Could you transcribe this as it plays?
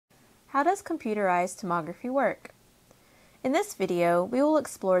How does computerized tomography work? In this video, we will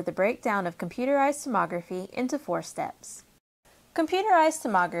explore the breakdown of computerized tomography into 4 steps. Computerized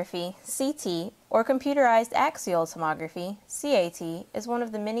tomography, CT, or computerized axial tomography, CAT, is one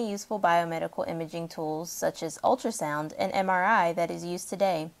of the many useful biomedical imaging tools such as ultrasound and MRI that is used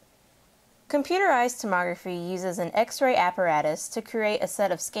today. Computerized tomography uses an X-ray apparatus to create a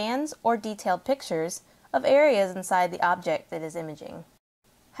set of scans or detailed pictures of areas inside the object that is imaging.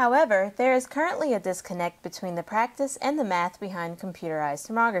 However, there is currently a disconnect between the practice and the math behind computerized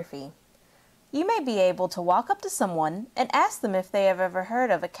tomography. You may be able to walk up to someone and ask them if they have ever heard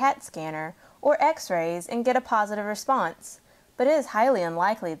of a CAT scanner or X-rays and get a positive response, but it is highly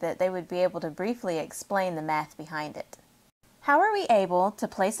unlikely that they would be able to briefly explain the math behind it. How are we able to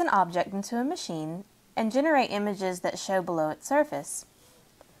place an object into a machine and generate images that show below its surface?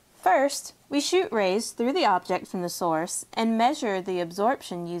 First, we shoot rays through the object from the source and measure the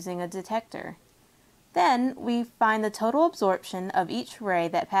absorption using a detector. Then, we find the total absorption of each ray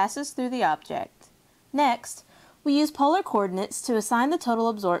that passes through the object. Next, we use polar coordinates to assign the total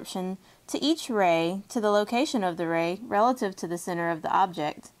absorption to each ray to the location of the ray relative to the center of the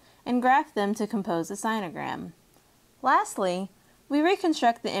object, and graph them to compose a sinogram. Lastly, we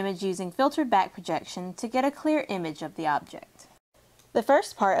reconstruct the image using filtered back projection to get a clear image of the object. The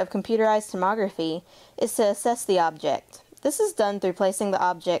first part of computerized tomography is to assess the object. This is done through placing the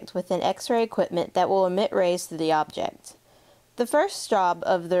object within X-ray equipment that will emit rays through the object. The first job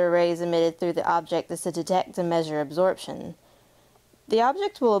of the rays emitted through the object is to detect and measure absorption. The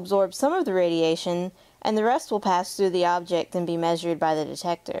object will absorb some of the radiation, and the rest will pass through the object and be measured by the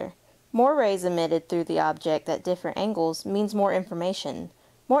detector. More rays emitted through the object at different angles means more information.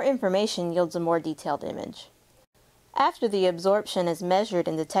 More information yields a more detailed image. After the absorption is measured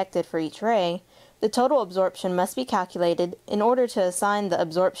and detected for each ray, the total absorption must be calculated in order to assign the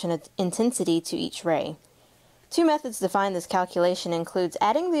absorption intensity to each ray. 2 methods to find this calculation includes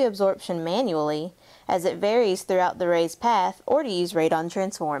adding the absorption manually, as it varies throughout the ray's path, or to use radon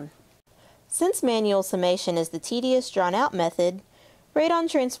transform. Since manual summation is the tedious, drawn-out method, radon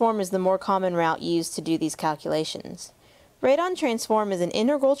transform is the more common route used to do these calculations. Radon transform is an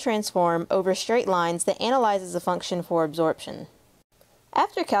integral transform over straight lines that analyzes a function for absorption.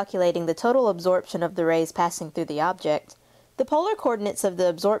 After calculating the total absorption of the rays passing through the object, the polar coordinates of the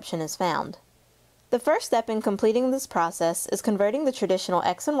absorption is found. The first step in completing this process is converting the traditional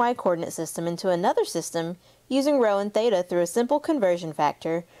x and y coordinate system into another system using rho and theta through a simple conversion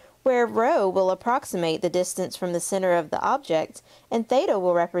factor, where rho will approximate the distance from the center of the object and theta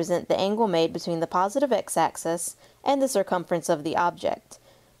will represent the angle made between the positive x-axis and the circumference of the object.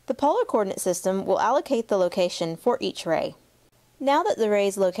 The polar coordinate system will allocate the location for each ray. Now that the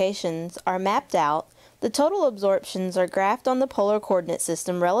ray's locations are mapped out, the total absorptions are graphed on the polar coordinate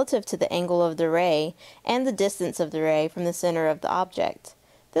system relative to the angle of the ray and the distance of the ray from the center of the object.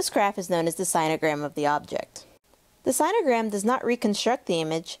 This graph is known as the sinogram of the object. The sinogram does not reconstruct the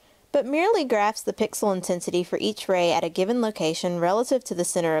image, but merely graphs the pixel intensity for each ray at a given location relative to the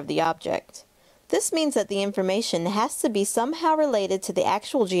center of the object. This means that the information has to be somehow related to the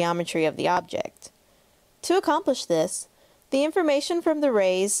actual geometry of the object. To accomplish this, the information from the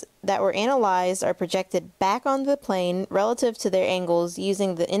rays that were analyzed are projected back on the plane relative to their angles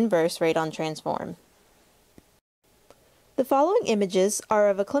using the inverse radon transform. The following images are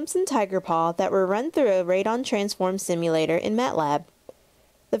of a Clemson tiger paw that were run through a radon transform simulator in MATLAB.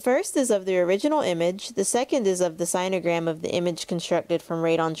 The first is of the original image, the second is of the sinogram of the image constructed from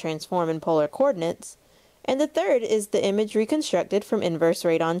radon transform and polar coordinates, and the third is the image reconstructed from inverse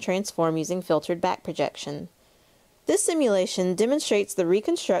radon transform using filtered back projection. This simulation demonstrates the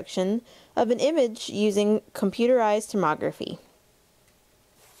reconstruction of an image using computerized tomography.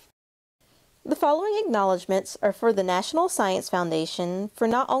 The following acknowledgments are for the National Science Foundation for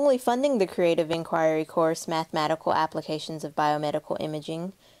not only funding the Creative Inquiry course Mathematical Applications of Biomedical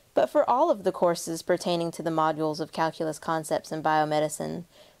Imaging, but for all of the courses pertaining to the modules of Calculus Concepts in Biomedicine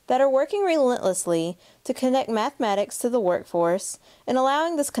that are working relentlessly to connect mathematics to the workforce and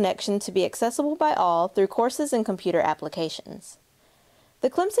allowing this connection to be accessible by all through courses and computer applications. The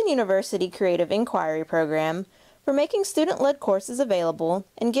Clemson University Creative Inquiry Program for making student-led courses available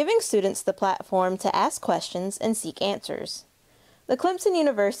and giving students the platform to ask questions and seek answers. The Clemson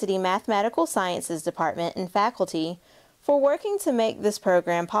University Mathematical Sciences Department and faculty for working to make this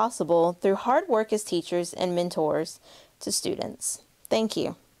program possible through hard work as teachers and mentors to students. Thank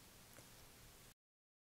you.